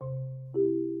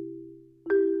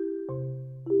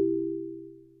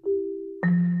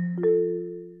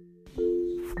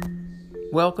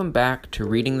Welcome back to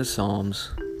Reading the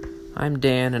Psalms. I'm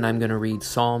Dan, and I'm going to read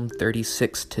Psalm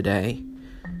 36 today.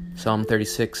 Psalm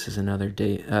 36 is another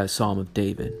Psalm of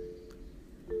David.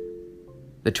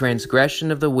 The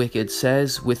transgression of the wicked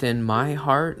says, "Within my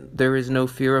heart there is no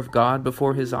fear of God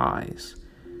before his eyes.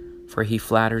 For he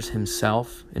flatters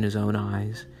himself in his own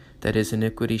eyes, that his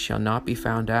iniquity shall not be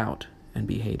found out and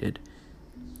be hated.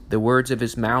 The words of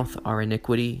his mouth are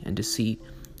iniquity and deceit.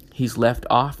 He's left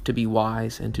off to be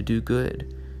wise and to do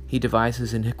good. He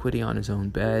devises iniquity on his own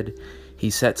bed. He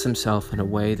sets himself in a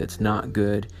way that's not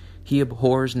good. He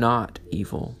abhors not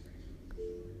evil.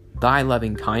 Thy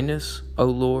loving kindness, O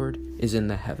Lord, is in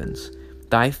the heavens.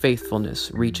 Thy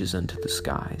faithfulness reaches unto the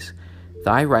skies.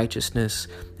 Thy righteousness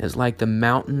is like the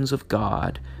mountains of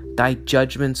God. Thy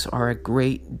judgments are a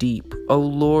great deep. O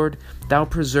Lord, thou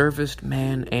preservest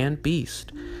man and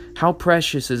beast. How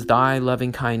precious is thy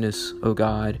loving kindness, O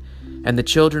God, and the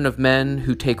children of men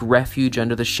who take refuge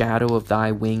under the shadow of thy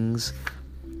wings.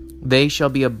 They shall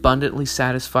be abundantly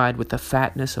satisfied with the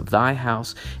fatness of thy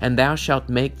house, and thou shalt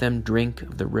make them drink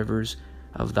of the rivers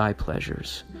of thy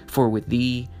pleasures. For with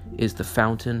thee is the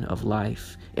fountain of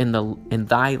life. In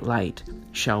thy light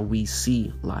shall we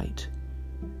see light.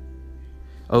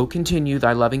 O continue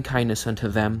thy loving kindness unto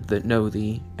them that know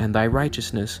thee, and thy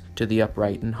righteousness to the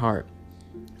upright in heart.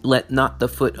 Let not the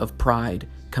foot of pride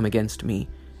come against me,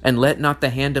 and let not the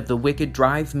hand of the wicked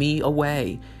drive me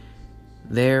away.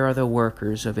 There are the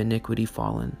workers of iniquity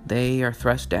fallen. They are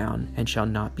thrust down and shall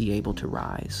not be able to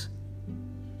rise.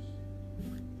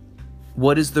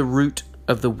 What is the root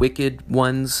of the wicked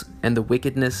ones and the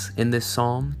wickedness in this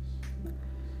psalm?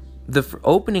 The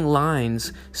opening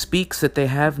lines speaks that they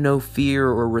have no fear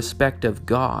or respect of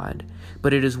God,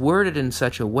 but it is worded in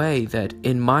such a way that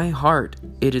in my heart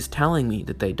it is telling me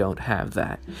that they don't have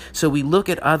that. So we look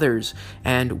at others,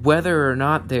 and whether or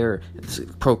not they're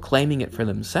proclaiming it for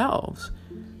themselves,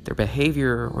 their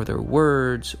behavior or their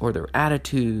words or their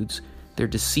attitudes, their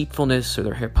deceitfulness or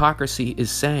their hypocrisy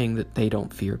is saying that they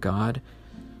don't fear God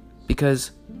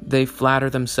because they flatter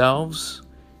themselves.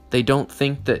 They don't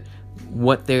think that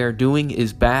what they are doing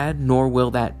is bad, nor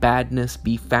will that badness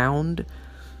be found.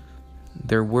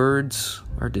 Their words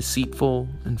are deceitful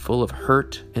and full of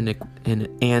hurt and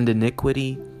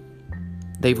iniquity.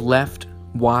 They've left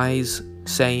wise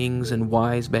sayings and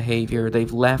wise behavior.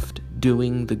 They've left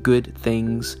doing the good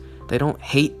things. They don't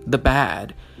hate the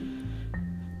bad.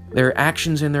 Their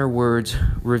actions and their words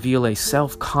reveal a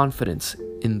self-confidence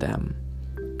in them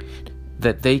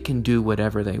that they can do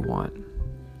whatever they want.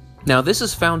 Now, this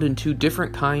is found in two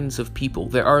different kinds of people.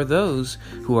 There are those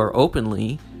who are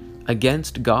openly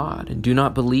against God and do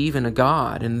not believe in a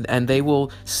God, and they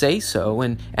will say so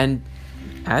and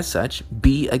as such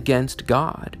be against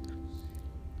God.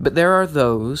 But there are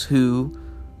those who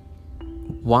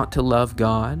want to love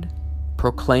God,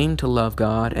 proclaim to love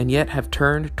God, and yet have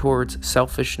turned towards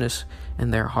selfishness in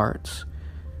their hearts.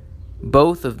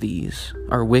 Both of these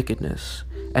are wickedness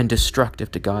and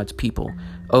destructive to God's people.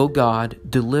 O God,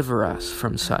 deliver us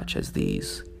from such as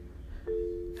these.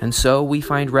 And so we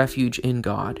find refuge in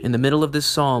God. In the middle of this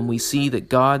psalm, we see that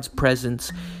God's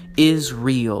presence is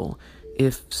real,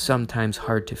 if sometimes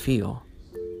hard to feel.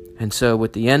 And so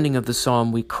with the ending of the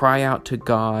psalm, we cry out to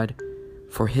God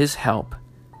for his help,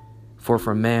 for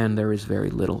from man there is very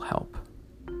little help.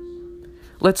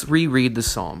 Let's reread the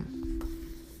psalm.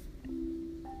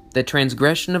 The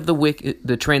transgression of the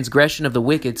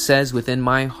wicked says, "Within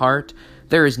my heart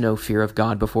there is no fear of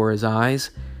God before his eyes.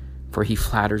 For he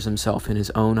flatters himself in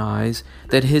his own eyes,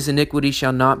 that his iniquity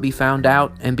shall not be found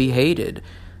out and be hated.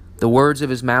 The words of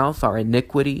his mouth are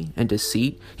iniquity and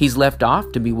deceit. He's left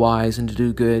off to be wise and to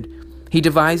do good. He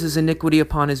devises iniquity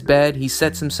upon his bed. He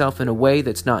sets himself in a way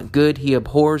that's not good. He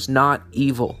abhors not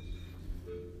evil.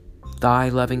 Thy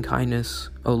loving kindness,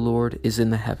 O Lord, is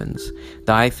in the heavens.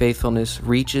 Thy faithfulness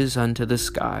reaches unto the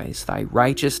skies. Thy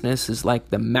righteousness is like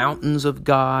the mountains of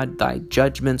God. Thy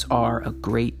judgments are a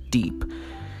great deep.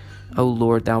 O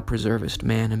Lord, thou preservest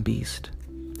man and beast.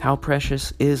 How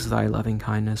precious is thy loving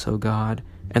kindness, O God,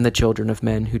 and the children of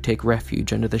men who take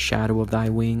refuge under the shadow of thy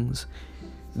wings.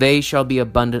 They shall be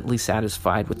abundantly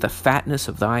satisfied with the fatness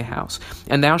of thy house,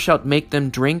 and thou shalt make them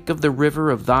drink of the river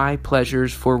of thy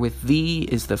pleasures, for with thee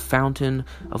is the fountain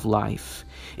of life.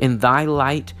 In thy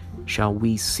light shall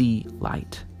we see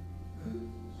light.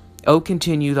 O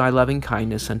continue thy loving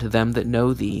kindness unto them that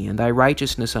know thee, and thy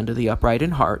righteousness unto the upright in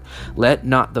heart. Let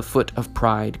not the foot of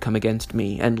pride come against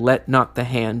me, and let not the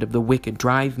hand of the wicked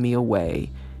drive me away.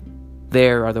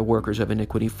 There are the workers of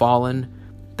iniquity fallen.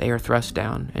 They are thrust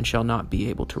down and shall not be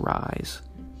able to rise.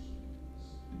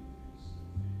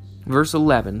 Verse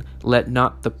 11, let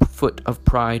not the foot of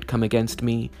pride come against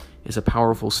me, is a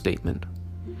powerful statement,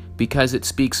 because it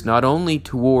speaks not only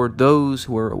toward those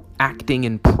who are acting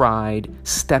in pride,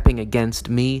 stepping against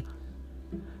me,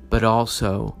 but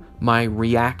also my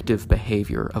reactive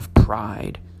behavior of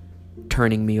pride,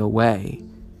 turning me away.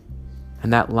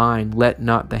 And that line, let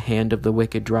not the hand of the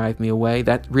wicked drive me away,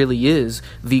 that really is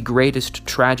the greatest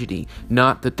tragedy.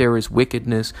 Not that there is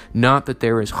wickedness, not that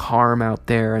there is harm out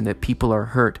there and that people are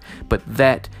hurt, but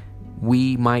that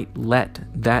we might let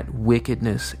that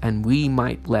wickedness and we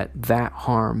might let that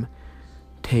harm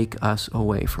take us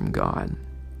away from God.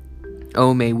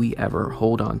 Oh, may we ever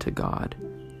hold on to God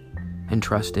and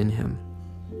trust in Him.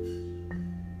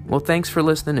 Well, thanks for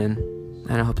listening in,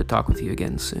 and I hope to talk with you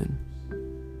again soon.